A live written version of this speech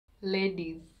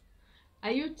Ladies,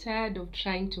 are you tired of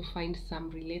trying to find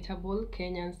some relatable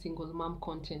Kenyan single mom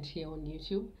content here on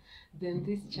YouTube? Then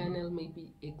this channel may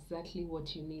be exactly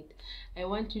what you need. I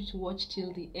want you to watch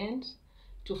till the end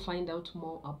to find out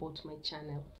more about my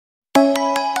channel.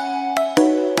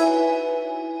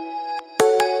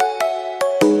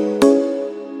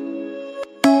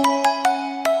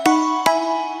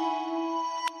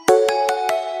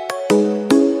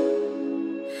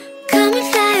 Come and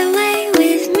fly away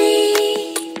with me.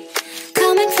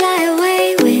 Come and fly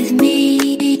away with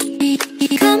me.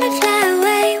 Come and fly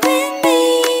away with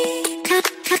me.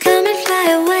 Come and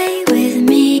fly away with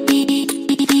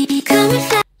me. Come and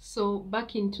fly. So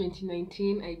back in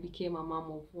 2019, I became a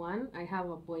mom of one. I have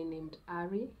a boy named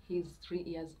Ari. He's 3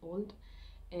 years old.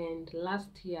 And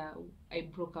last year, I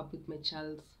broke up with my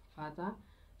child's father.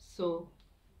 So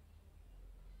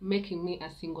making me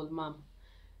a single mom.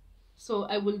 So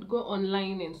I would go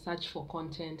online and search for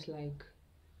content like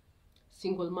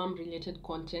single mom related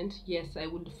content. Yes, I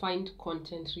would find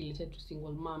content related to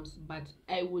single moms, but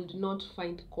I would not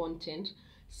find content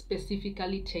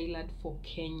specifically tailored for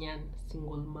Kenyan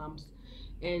single moms.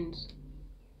 And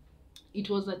it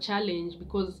was a challenge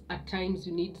because at times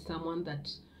you need someone that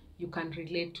you can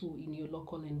relate to in your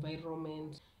local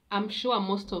environment. I'm sure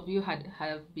most of you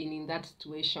have been in that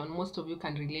situation. Most of you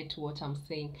can relate to what I'm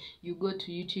saying. You go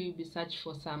to YouTube, you search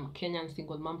for some Kenyan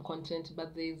single mom content,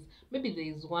 but maybe there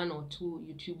is one or two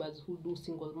YouTubers who do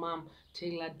single mom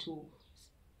tailored to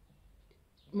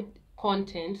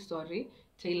content,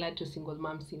 tailored to single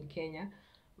moms in Kenya,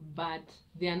 but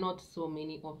there are not so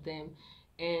many of them.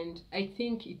 And I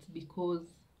think it's because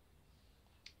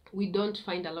we don't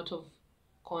find a lot of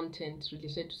content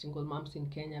related to single moms in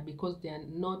Kenya because there are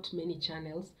not many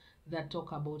channels that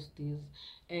talk about this.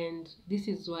 And this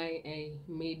is why I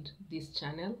made this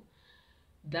channel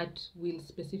that will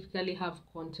specifically have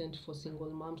content for single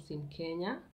moms in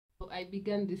Kenya. So I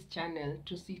began this channel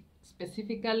to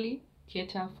specifically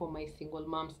cater for my single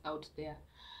moms out there.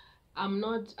 I'm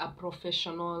not a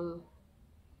professional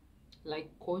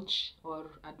like coach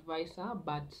or advisor,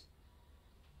 but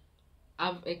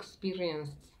I've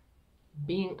experienced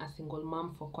being a single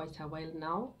mom for quite a while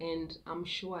now, and I'm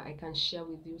sure I can share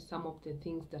with you some of the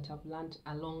things that I've learned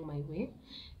along my way,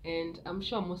 and I'm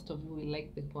sure most of you will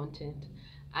like the content.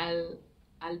 I'll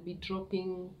be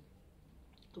dropping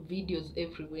videos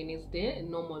every Wednesday,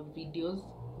 normal videos.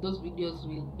 Those videos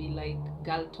will be like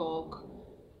girl talk,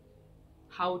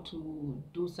 how to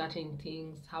do certain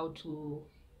things, how to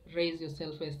raise your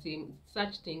self-esteem,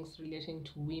 such things relating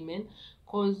to women,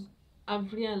 because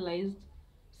I've realized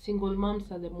single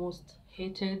moms are the most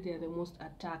hated, they are the most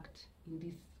attacked in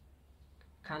this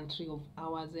country of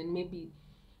ours and maybe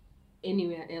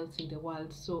anywhere else in the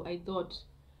world. So I thought,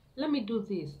 let me do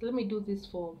this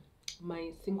for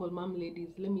my single mom ladies.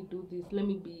 Let me do this, let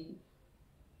me be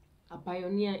a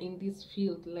pioneer in this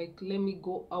field. Like, let me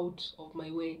go out of my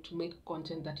way to make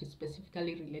content that is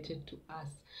specifically related to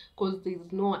us, because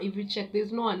if you check,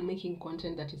 there's no one making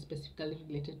content that is specifically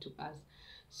related to us.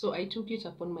 So I took it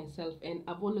upon myself, and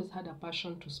I've always had a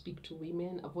passion to speak to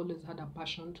women. I've always had a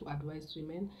passion to advise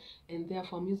women, and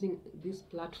therefore I'm using this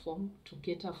platform to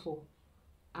cater for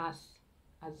us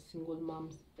as single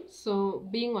moms. So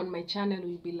being on my channel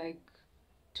will be like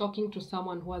talking to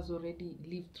someone who has already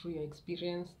lived through your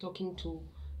experience, talking to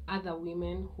other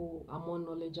women who are more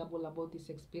knowledgeable about this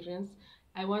experience.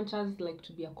 I want us like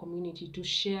to be a community, to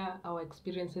share our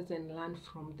experiences and learn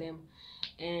from them.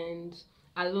 And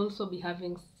I'll also be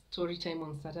having story time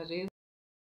on Saturdays.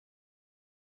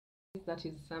 That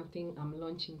is something I'm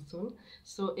launching soon.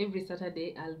 So every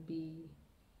Saturday I'll be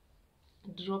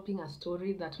dropping a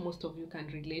story that most of you can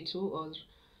relate to, or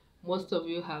most of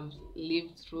you have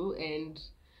lived through, and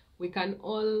we can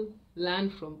all learn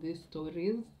from these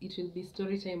stories. It will be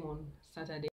story time on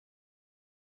Saturday.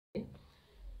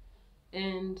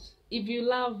 And if you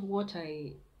love what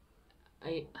I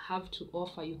have to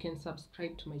offer, you can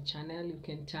subscribe to my channel, you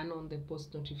can turn on the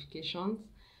post notifications,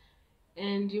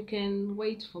 and you can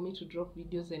wait for me to drop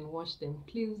videos and watch them.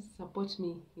 Please support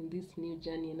me in this new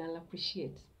journey and I'll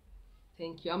appreciate.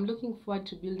 Thank you. I'm looking forward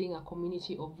to building a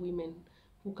community of women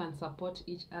who can support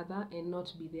each other and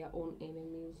not be their own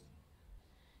enemies.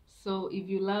 So if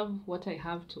you love what I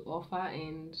have to offer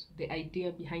and the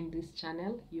idea behind this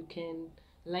channel, you can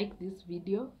like this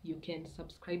video, you can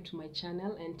subscribe to my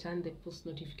channel and turn the post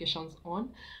notifications on.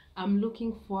 I'm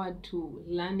looking forward to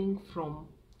learning from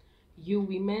you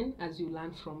women as you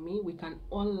learn from me. We can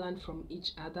all learn from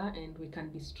each other and we can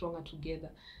be stronger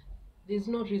together. There's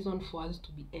no reason for us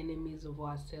to be enemies of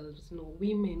ourselves. No,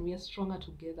 women, we are stronger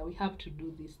together. We have to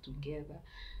do this together.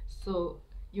 So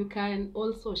You can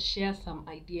also share some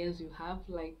ideas you have,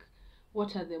 like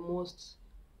what are the most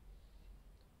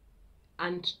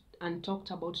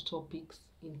untalked about topics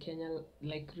in Kenya,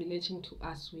 like relating to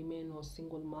us women or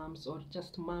single moms or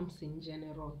just moms in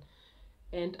general.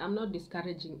 And I'm not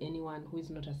discouraging anyone who is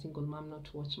not a single mom not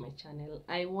to watch my channel.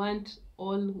 I want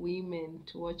all women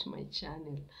to watch my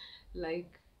channel.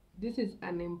 Like, this is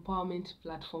an empowerment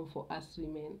platform for us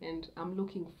women, and I'm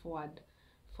looking forward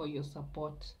for your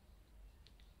support.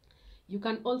 You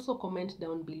can also comment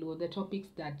down below the topics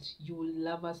that you would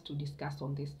love us to discuss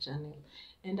on this channel.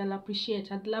 And I'd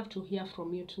love to hear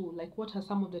from you too. Like, what are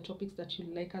some of the topics that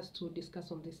you'd like us to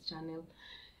discuss on this channel?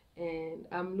 And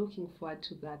I'm looking forward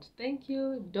to that. Thank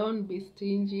you. Don't be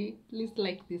stingy. Please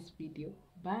like this video.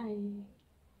 Bye.